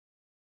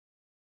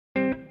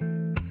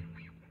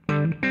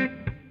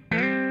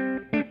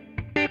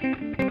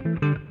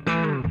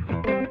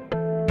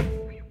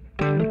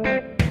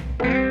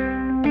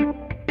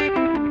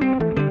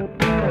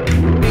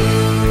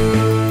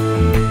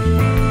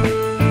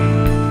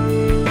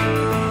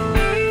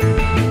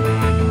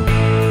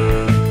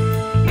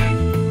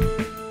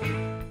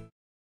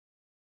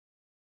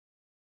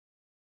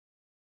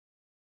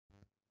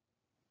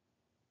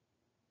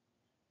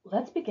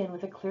Let's begin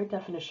with a clear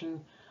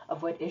definition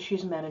of what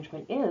issues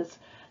management is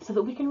so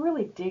that we can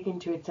really dig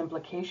into its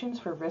implications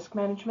for risk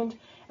management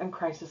and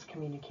crisis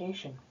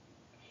communication.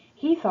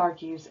 Heath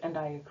argues, and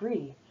I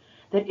agree,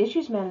 that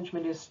issues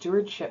management is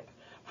stewardship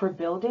for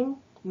building,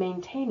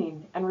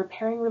 maintaining, and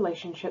repairing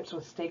relationships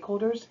with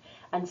stakeholders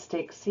and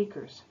stake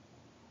seekers.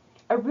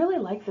 I really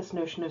like this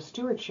notion of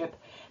stewardship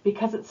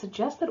because it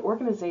suggests that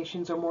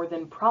organizations are more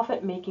than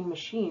profit-making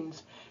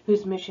machines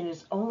whose mission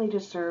is only to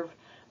serve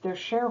their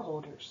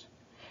shareholders.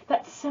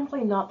 That's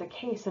simply not the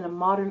case in a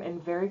modern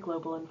and very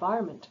global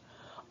environment.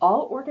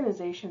 All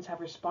organizations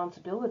have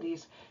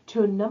responsibilities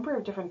to a number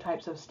of different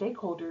types of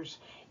stakeholders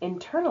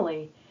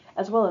internally,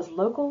 as well as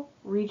local,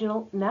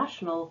 regional,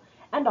 national,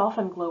 and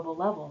often global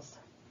levels.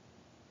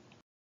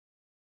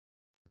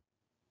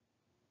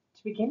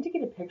 To begin to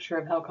get a picture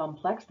of how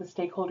complex the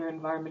stakeholder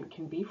environment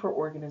can be for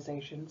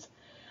organizations,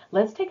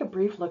 let's take a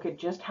brief look at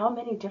just how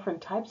many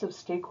different types of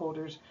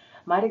stakeholders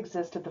might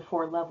exist at the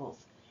four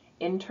levels: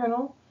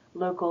 internal,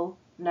 local,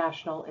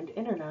 national, and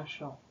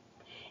international.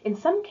 In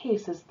some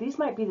cases, these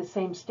might be the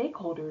same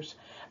stakeholders,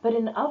 but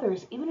in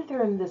others, even if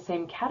they're in the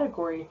same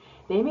category,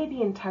 they may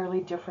be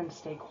entirely different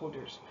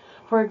stakeholders.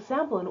 For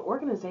example, an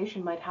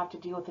organization might have to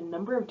deal with a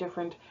number of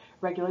different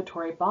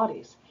regulatory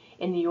bodies.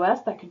 In the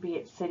US, that could be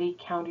at city,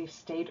 county,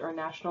 state, or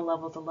national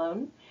levels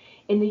alone.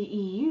 In the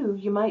EU,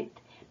 you might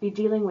be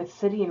dealing with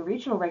city and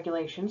regional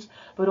regulations,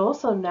 but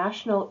also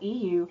national,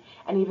 EU,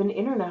 and even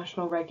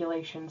international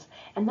regulations,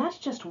 and that's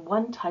just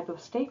one type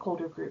of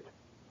stakeholder group.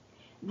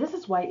 This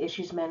is why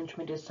issues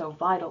management is so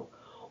vital.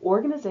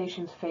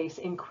 Organizations face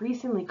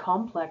increasingly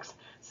complex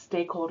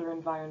stakeholder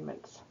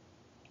environments.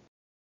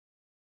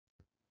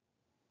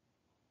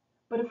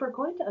 But if we're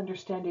going to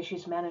understand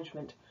issues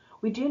management,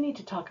 we do need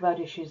to talk about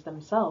issues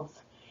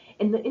themselves.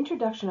 In the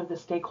introduction of the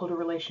stakeholder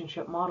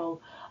relationship model,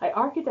 I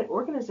argued that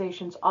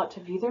organizations ought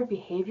to view their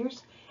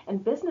behaviors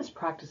and business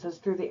practices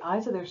through the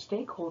eyes of their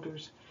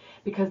stakeholders,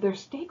 because their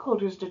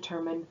stakeholders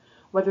determine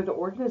whether the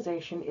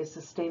organization is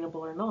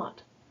sustainable or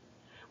not.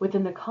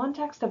 Within the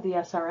context of the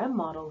SRM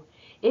model,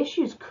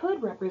 issues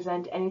could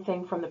represent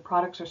anything from the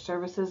products or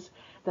services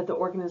that the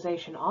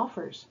organization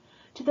offers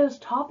to those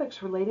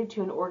topics related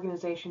to an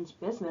organization's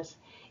business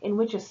in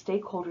which a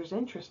stakeholder is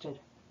interested.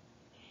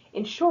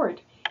 In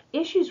short,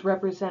 issues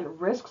represent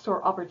risks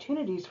or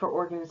opportunities for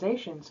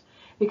organizations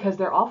because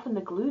they're often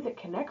the glue that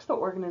connects the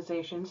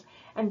organizations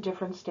and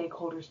different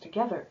stakeholders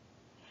together.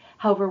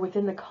 However,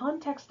 within the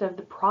context of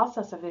the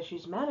process of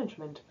issues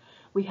management,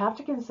 we have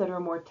to consider a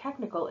more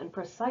technical and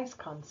precise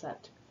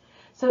concept.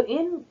 So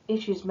in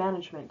issues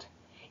management,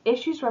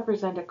 issues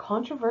represent a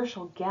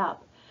controversial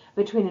gap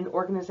between an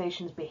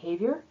organization's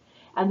behavior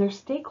and their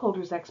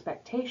stakeholders'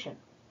 expectation.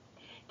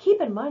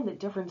 Keep in mind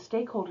that different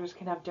stakeholders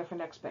can have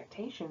different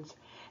expectations.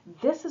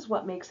 This is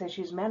what makes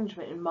issues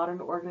management in modern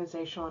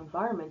organizational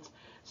environments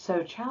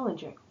so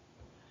challenging.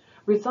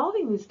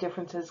 Resolving these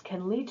differences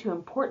can lead to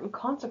important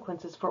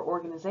consequences for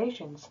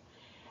organizations.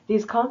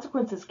 These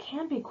consequences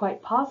can be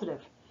quite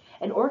positive.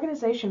 An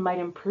organization might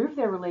improve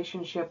their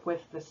relationship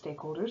with the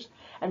stakeholders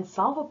and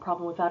solve a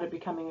problem without it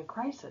becoming a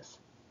crisis.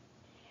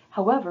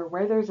 However,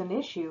 where there's an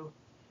issue,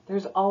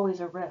 there's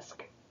always a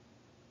risk.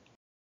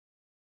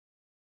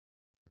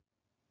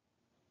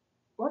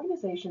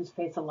 Organizations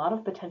face a lot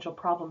of potential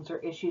problems or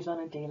issues on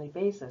a daily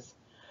basis.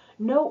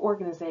 No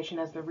organization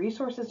has the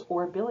resources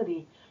or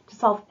ability to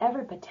solve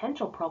every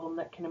potential problem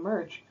that can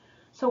emerge,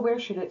 so where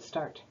should it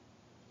start?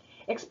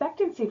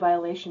 Expectancy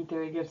violation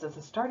theory gives us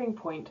a starting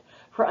point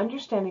for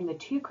understanding the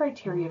two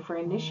criteria for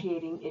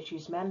initiating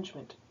issues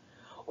management.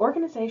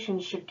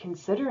 Organizations should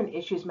consider an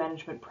issues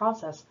management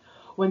process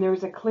when there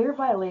is a clear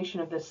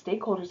violation of the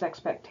stakeholders'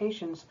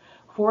 expectations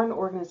for an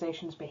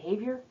organization's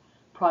behavior,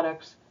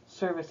 products,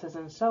 services,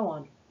 and so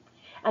on.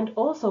 And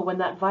also when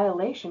that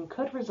violation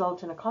could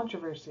result in a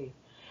controversy.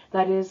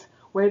 That is,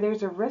 where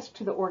there's a risk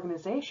to the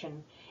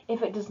organization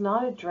if it does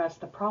not address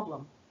the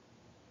problem.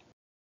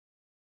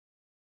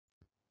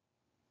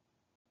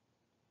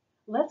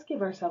 Let's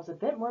give ourselves a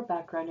bit more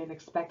background in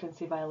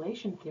expectancy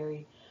violation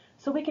theory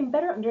so we can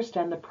better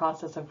understand the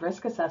process of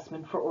risk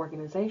assessment for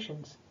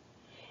organizations.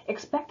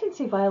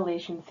 Expectancy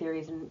violation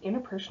theory is an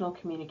interpersonal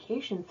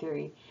communication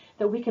theory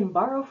that we can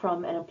borrow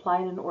from and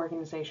apply in an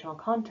organizational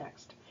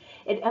context.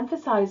 It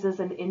emphasizes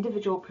an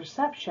individual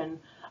perception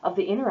of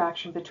the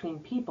interaction between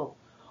people,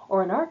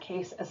 or in our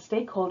case, a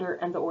stakeholder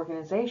and the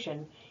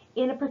organization,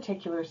 in a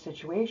particular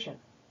situation.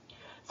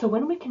 So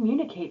when we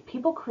communicate,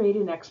 people create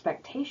an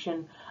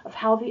expectation of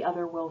how the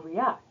other will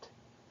react.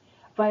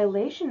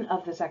 Violation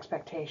of this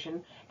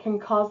expectation can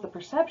cause the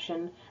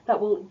perception that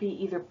will be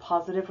either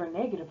positive or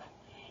negative.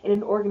 In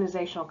an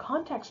organizational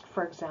context,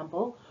 for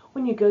example,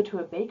 when you go to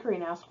a bakery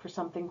and ask for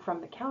something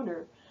from the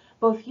counter,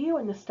 both you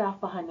and the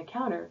staff behind the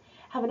counter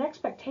have an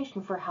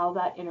expectation for how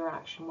that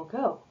interaction will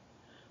go.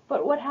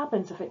 But what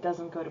happens if it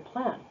doesn't go to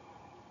plan?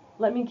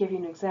 Let me give you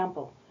an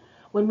example.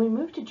 When we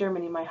moved to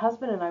Germany, my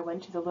husband and I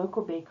went to the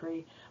local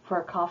bakery for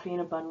a coffee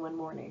and a bun one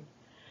morning.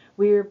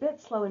 We were a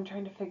bit slow in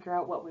trying to figure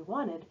out what we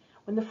wanted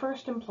when the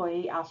first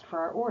employee asked for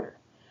our order.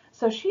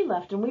 So she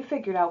left and we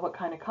figured out what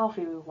kind of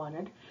coffee we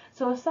wanted.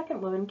 So a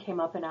second woman came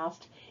up and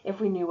asked if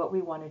we knew what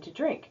we wanted to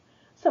drink.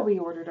 So we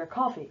ordered our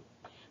coffee.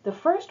 The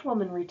first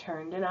woman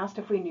returned and asked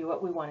if we knew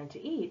what we wanted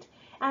to eat,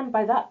 and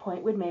by that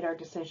point we'd made our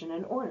decision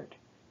and ordered.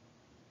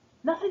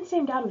 Nothing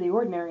seemed out of the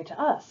ordinary to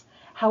us.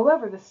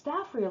 However, the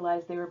staff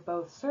realized they were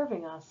both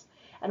serving us,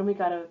 and we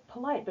got a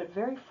polite but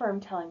very firm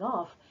telling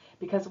off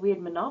because we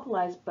had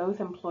monopolized both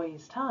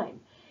employees'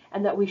 time,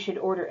 and that we should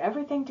order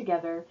everything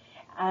together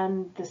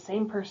and the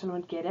same person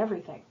would get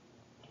everything.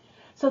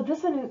 So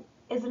this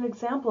is an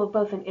example of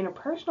both an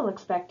interpersonal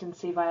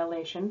expectancy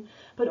violation,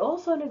 but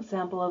also an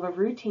example of a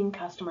routine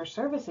customer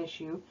service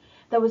issue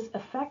that was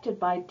affected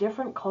by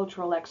different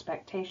cultural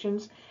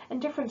expectations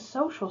and different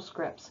social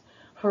scripts.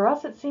 For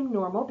us, it seemed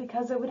normal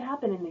because it would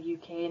happen in the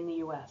UK and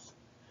the US,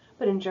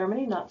 but in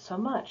Germany, not so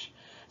much.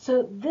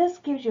 So this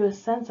gives you a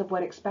sense of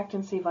what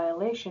expectancy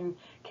violation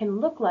can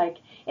look like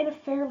in a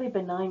fairly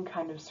benign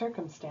kind of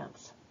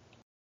circumstance.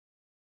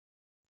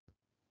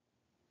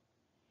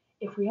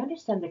 If we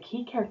understand the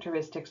key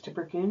characteristics to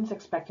Burgoon's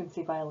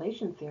expectancy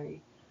violation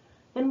theory,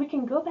 then we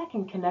can go back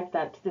and connect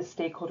that to the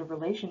stakeholder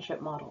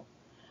relationship model.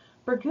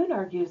 Burgoon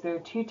argues there are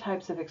two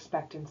types of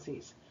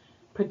expectancies: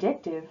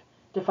 predictive,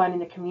 defining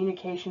the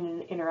communication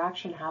and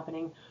interaction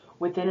happening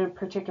within a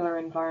particular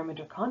environment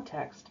or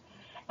context,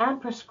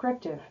 and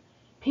prescriptive,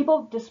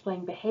 people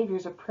displaying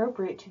behaviors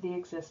appropriate to the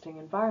existing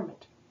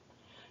environment.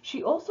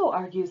 She also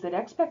argues that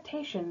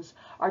expectations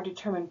are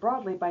determined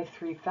broadly by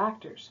three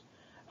factors.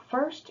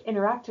 First,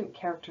 interactant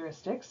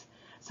characteristics,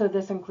 so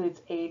this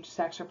includes age,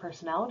 sex, or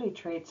personality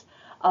traits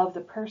of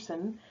the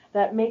person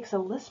that makes a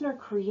listener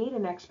create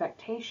an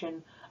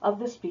expectation of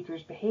the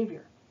speaker's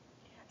behavior.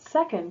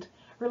 Second,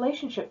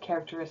 relationship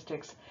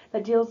characteristics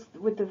that deals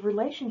with the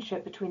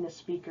relationship between the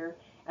speaker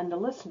and the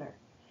listener.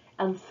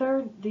 And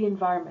third, the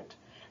environment.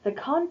 The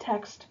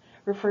context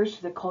refers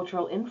to the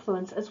cultural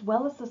influence as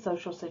well as the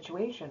social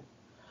situation.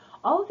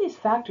 All of these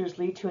factors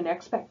lead to an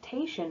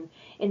expectation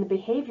in the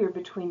behavior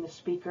between the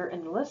speaker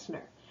and the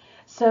listener.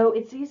 So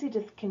it's easy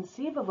to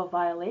conceive of a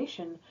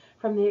violation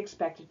from the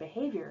expected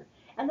behavior,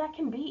 and that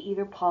can be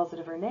either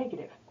positive or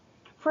negative.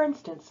 For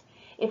instance,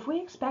 if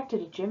we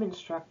expected a gym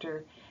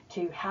instructor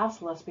to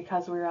hassle us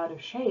because we were out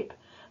of shape,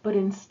 but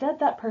instead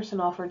that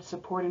person offered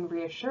support and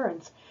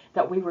reassurance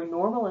that we were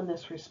normal in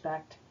this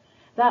respect,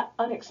 that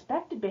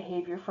unexpected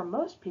behavior for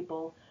most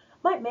people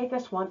might make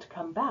us want to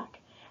come back.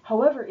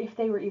 However, if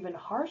they were even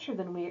harsher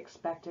than we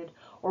expected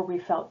or we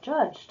felt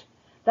judged,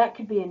 that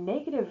could be a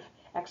negative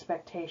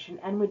expectation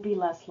and would be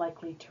less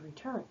likely to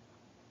return.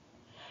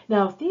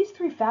 Now, if these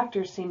three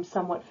factors seem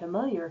somewhat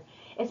familiar,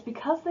 it's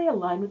because they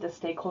align with the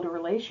stakeholder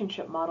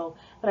relationship model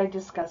that I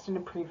discussed in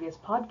a previous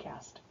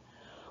podcast.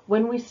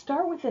 When we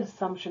start with the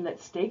assumption that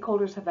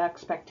stakeholders have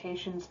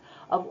expectations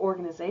of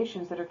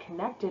organizations that are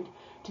connected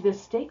to the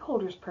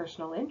stakeholders'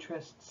 personal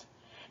interests,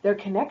 their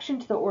connection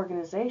to the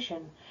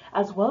organization,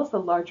 as well as the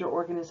larger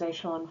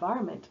organizational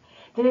environment,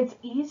 then it's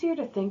easier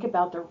to think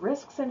about the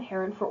risks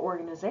inherent for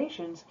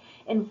organizations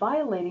in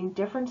violating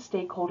different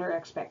stakeholder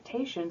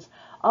expectations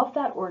of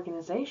that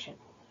organization.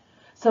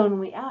 So when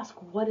we ask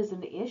what is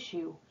an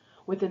issue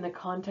within the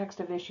context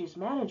of issues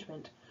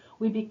management,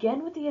 we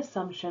begin with the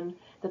assumption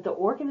that the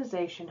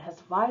organization has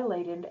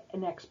violated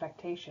an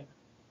expectation.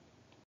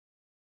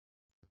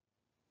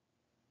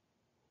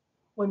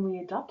 When we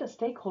adopt a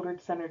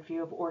stakeholder-centered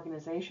view of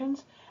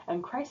organizations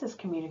and crisis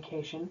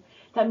communication,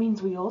 that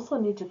means we also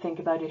need to think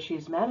about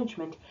issues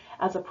management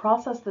as a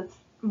process that's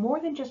more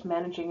than just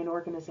managing an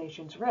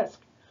organization's risk,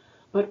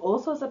 but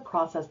also as a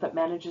process that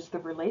manages the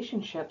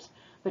relationships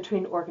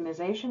between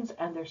organizations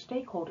and their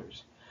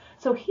stakeholders.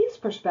 So his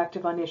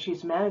perspective on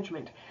issues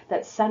management,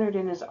 that's centered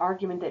in his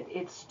argument that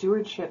it's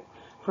stewardship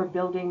for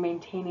building,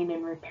 maintaining,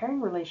 and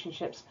repairing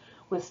relationships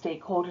with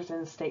stakeholders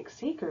and stake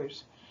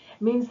seekers,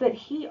 means that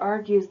he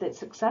argues that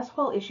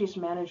successful issues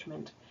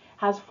management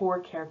has four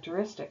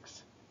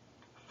characteristics.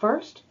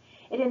 First,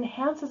 it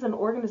enhances an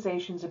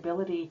organization's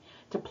ability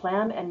to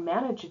plan and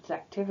manage its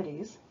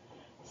activities.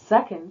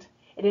 Second,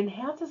 it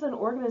enhances an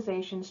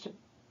organization's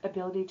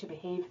ability to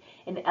behave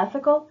in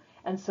ethical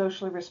and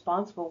socially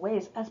responsible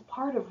ways as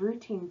part of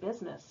routine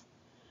business.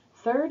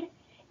 Third,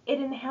 it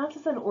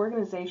enhances an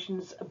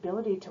organization's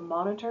ability to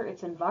monitor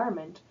its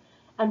environment.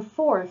 And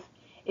fourth,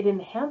 it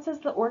enhances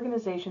the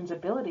organization's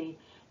ability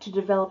to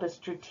develop a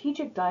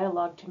strategic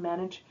dialogue to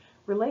manage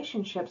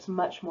relationships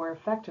much more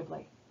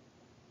effectively.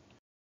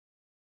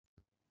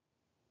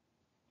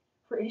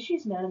 For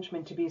issues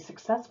management to be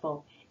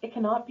successful, it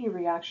cannot be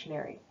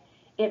reactionary.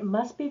 It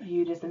must be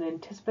viewed as an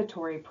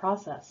anticipatory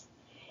process.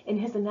 In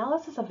his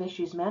analysis of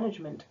issues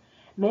management,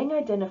 Meng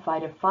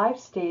identified a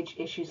 5-stage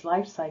issues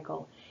life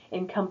cycle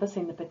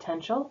encompassing the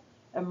potential,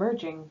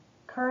 emerging,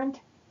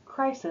 current,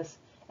 crisis,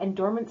 and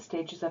dormant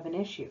stages of an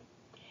issue.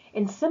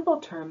 In simple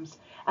terms,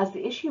 as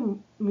the issue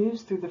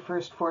moves through the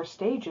first 4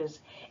 stages,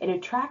 it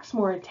attracts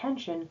more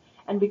attention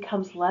and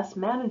becomes less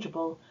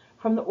manageable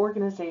from the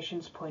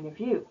organization's point of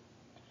view.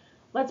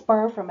 Let's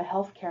borrow from a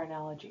healthcare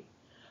analogy.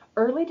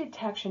 Early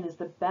detection is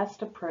the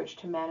best approach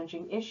to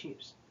managing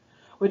issues,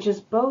 which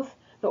is both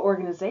the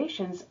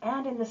organization's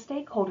and in the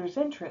stakeholders'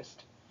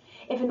 interest.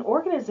 If an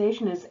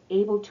organization is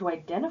able to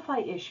identify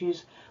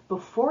issues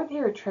before they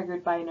are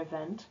triggered by an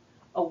event,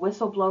 a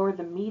whistleblower,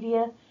 the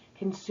media,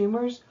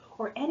 consumers,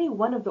 or any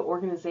one of the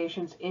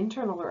organization's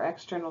internal or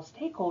external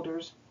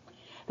stakeholders,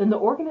 then the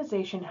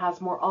organization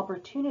has more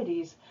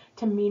opportunities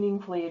to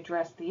meaningfully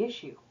address the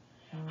issue.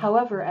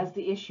 However, as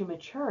the issue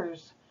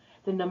matures,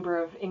 the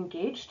number of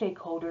engaged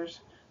stakeholders,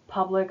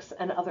 publics,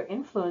 and other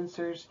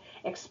influencers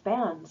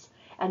expands,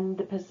 and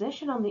the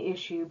position on the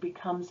issue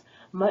becomes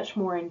much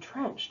more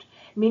entrenched,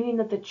 meaning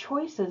that the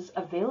choices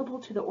available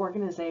to the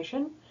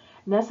organization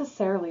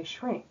necessarily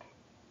shrink.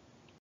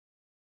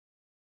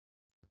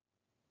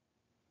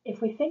 If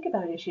we think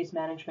about issues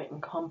management in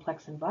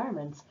complex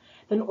environments,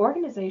 then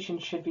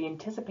organizations should be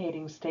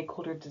anticipating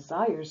stakeholder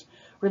desires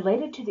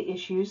related to the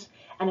issues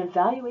and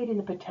evaluating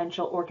the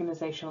potential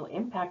organizational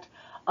impact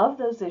of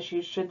those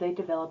issues should they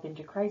develop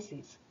into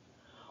crises.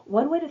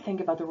 One way to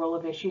think about the role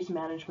of issues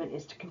management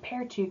is to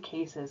compare two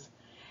cases.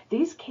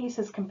 These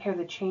cases compare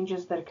the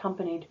changes that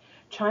accompanied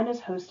China's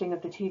hosting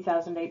of the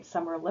 2008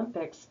 Summer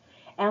Olympics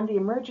and the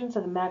emergence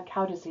of the mad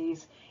cow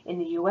disease in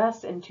the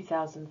US in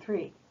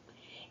 2003.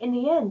 In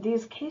the end,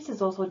 these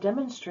cases also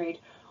demonstrate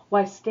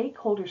why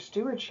stakeholder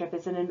stewardship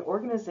is in an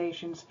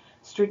organization's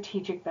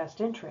strategic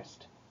best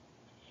interest.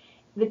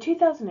 The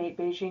 2008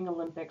 Beijing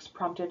Olympics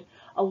prompted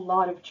a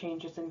lot of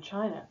changes in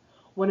China.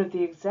 One of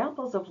the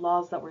examples of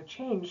laws that were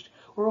changed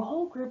were a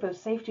whole group of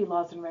safety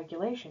laws and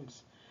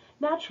regulations.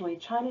 Naturally,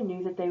 China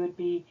knew that they would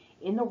be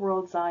in the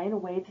world's eye in a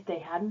way that they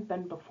hadn't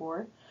been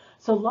before,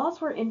 so laws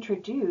were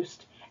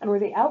introduced and were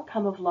the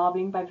outcome of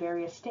lobbying by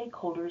various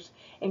stakeholders,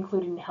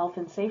 including health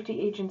and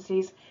safety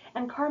agencies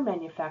and car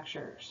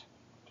manufacturers.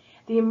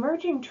 The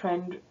emerging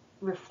trend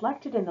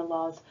reflected in the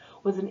laws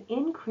was an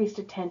increased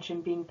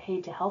attention being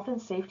paid to health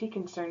and safety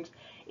concerns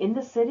in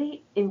the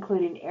city,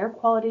 including air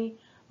quality,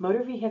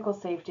 motor vehicle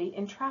safety,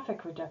 and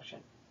traffic reduction.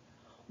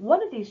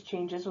 One of these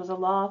changes was a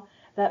law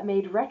that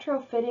made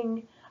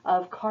retrofitting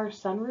of car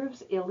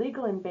sunroofs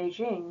illegal in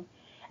Beijing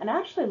and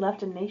actually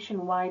left a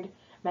nationwide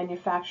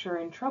manufacturer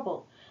in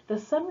trouble. The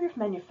sunroof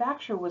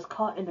manufacturer was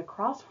caught in the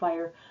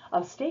crossfire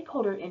of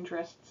stakeholder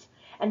interests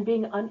and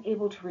being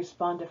unable to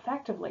respond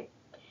effectively.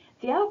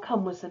 The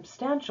outcome was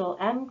substantial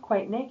and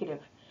quite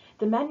negative.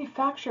 The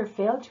manufacturer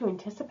failed to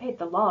anticipate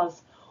the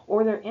laws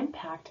or their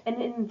impact,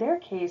 and in their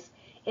case,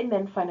 it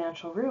meant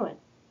financial ruin.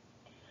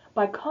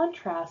 By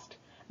contrast,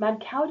 mad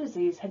cow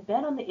disease had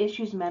been on the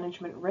issues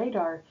management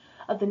radar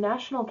of the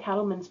National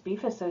Cattlemen's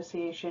Beef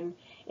Association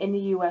in the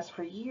U.S.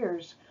 for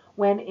years,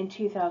 when in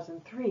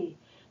 2003,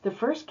 the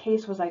first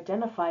case was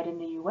identified in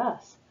the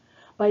U.S.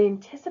 By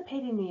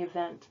anticipating the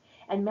event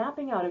and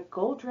mapping out a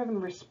goal-driven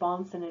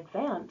response in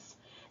advance,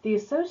 the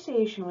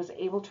association was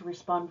able to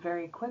respond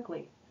very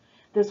quickly.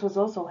 This was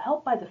also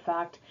helped by the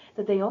fact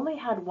that they only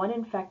had one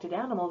infected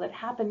animal that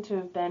happened to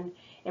have been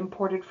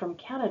imported from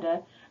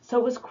Canada, so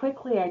it was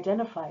quickly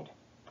identified.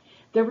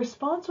 Their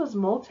response was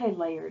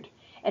multi-layered,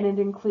 and it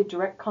included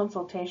direct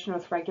consultation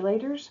with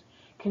regulators,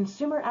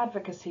 consumer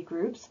advocacy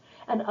groups,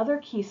 and other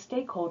key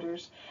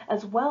stakeholders,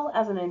 as well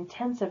as an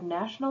intensive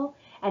national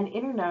and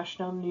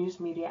international news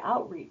media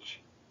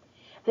outreach.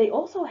 They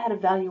also had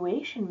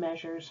evaluation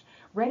measures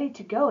ready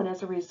to go, and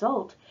as a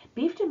result,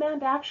 beef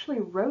demand actually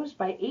rose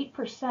by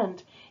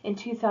 8% in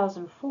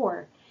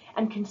 2004,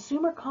 and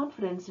consumer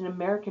confidence in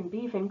American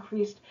beef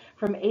increased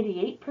from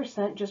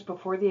 88% just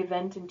before the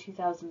event in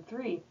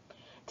 2003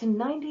 to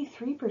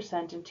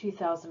 93% in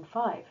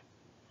 2005.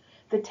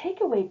 The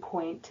takeaway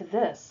point to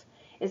this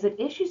is that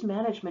issues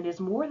management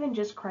is more than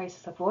just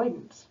crisis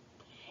avoidance.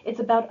 It's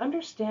about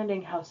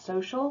understanding how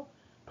social,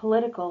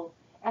 political,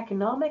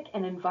 economic,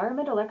 and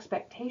environmental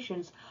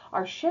expectations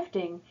are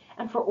shifting,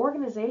 and for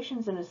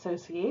organizations and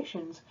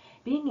associations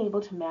being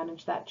able to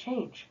manage that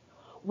change.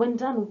 When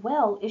done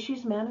well,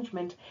 issues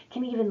management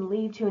can even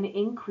lead to an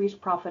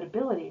increased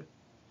profitability.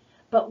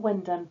 But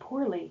when done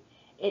poorly,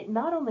 it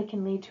not only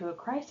can lead to a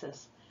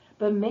crisis,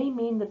 but may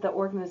mean that the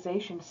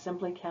organization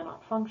simply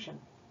cannot function.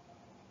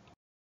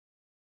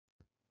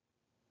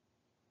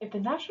 If the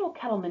National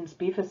Cattlemen's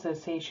Beef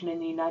Association in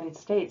the United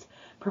States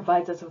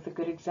provides us with a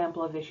good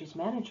example of issues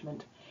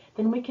management,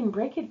 then we can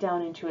break it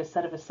down into a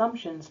set of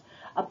assumptions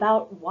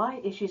about why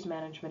issues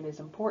management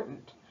is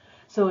important.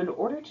 So in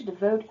order to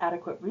devote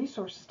adequate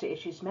resources to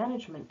issues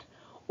management,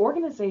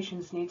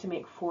 organizations need to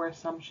make 4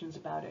 assumptions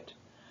about it.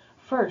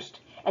 First,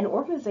 an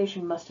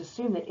organization must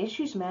assume that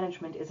issues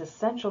management is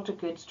essential to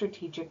good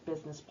strategic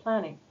business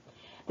planning.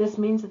 This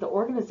means that the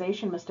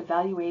organization must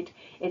evaluate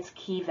its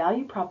key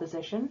value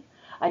proposition,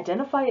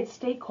 identify its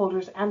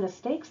stakeholders and the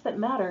stakes that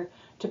matter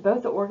to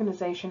both the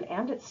organization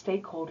and its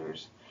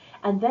stakeholders,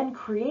 and then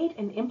create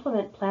and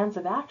implement plans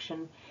of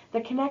action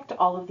that connect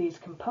all of these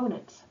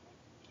components.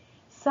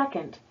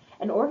 Second,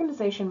 an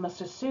organization must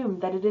assume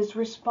that it is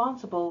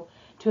responsible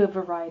to a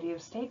variety of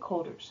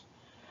stakeholders.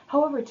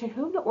 However, to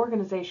whom the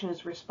organization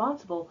is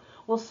responsible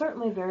will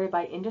certainly vary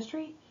by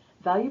industry,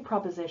 value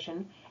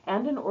proposition,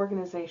 and an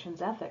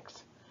organization's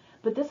ethics.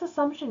 but this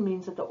assumption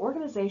means that the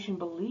organization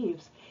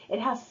believes it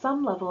has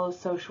some level of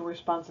social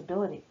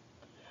responsibility.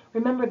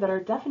 Remember that our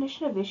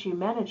definition of issue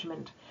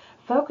management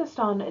focused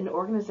on an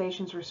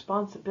organization's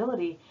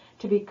responsibility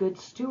to be good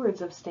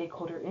stewards of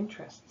stakeholder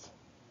interests.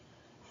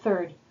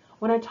 Third,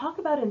 when I talk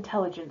about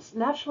intelligence,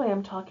 naturally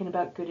I'm talking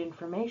about good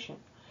information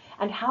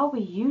and how we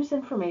use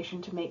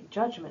information to make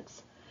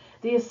judgments.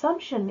 The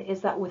assumption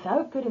is that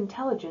without good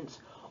intelligence,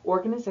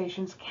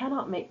 organizations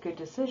cannot make good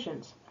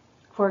decisions.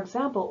 For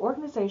example,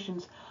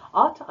 organizations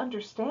ought to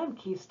understand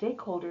key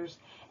stakeholders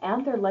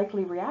and their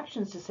likely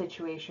reactions to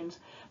situations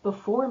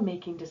before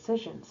making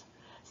decisions.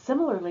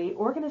 Similarly,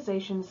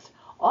 organizations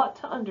ought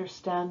to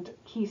understand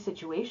key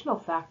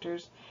situational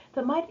factors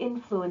that might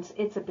influence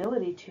its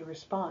ability to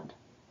respond.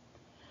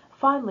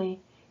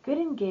 Finally, good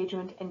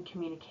engagement and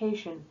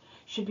communication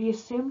should be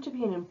assumed to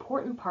be an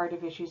important part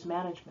of issues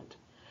management.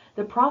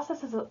 The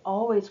process is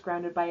always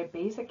grounded by a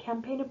basic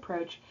campaign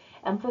approach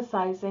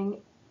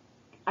emphasizing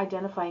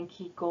identifying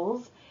key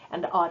goals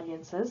and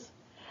audiences,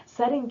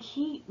 setting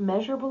key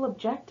measurable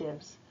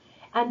objectives,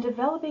 and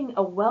developing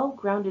a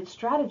well-grounded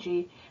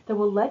strategy that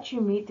will let you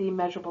meet the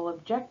measurable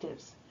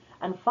objectives.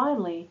 And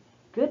finally,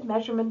 good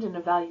measurement and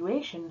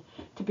evaluation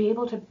to be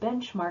able to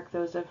benchmark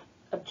those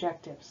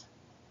objectives.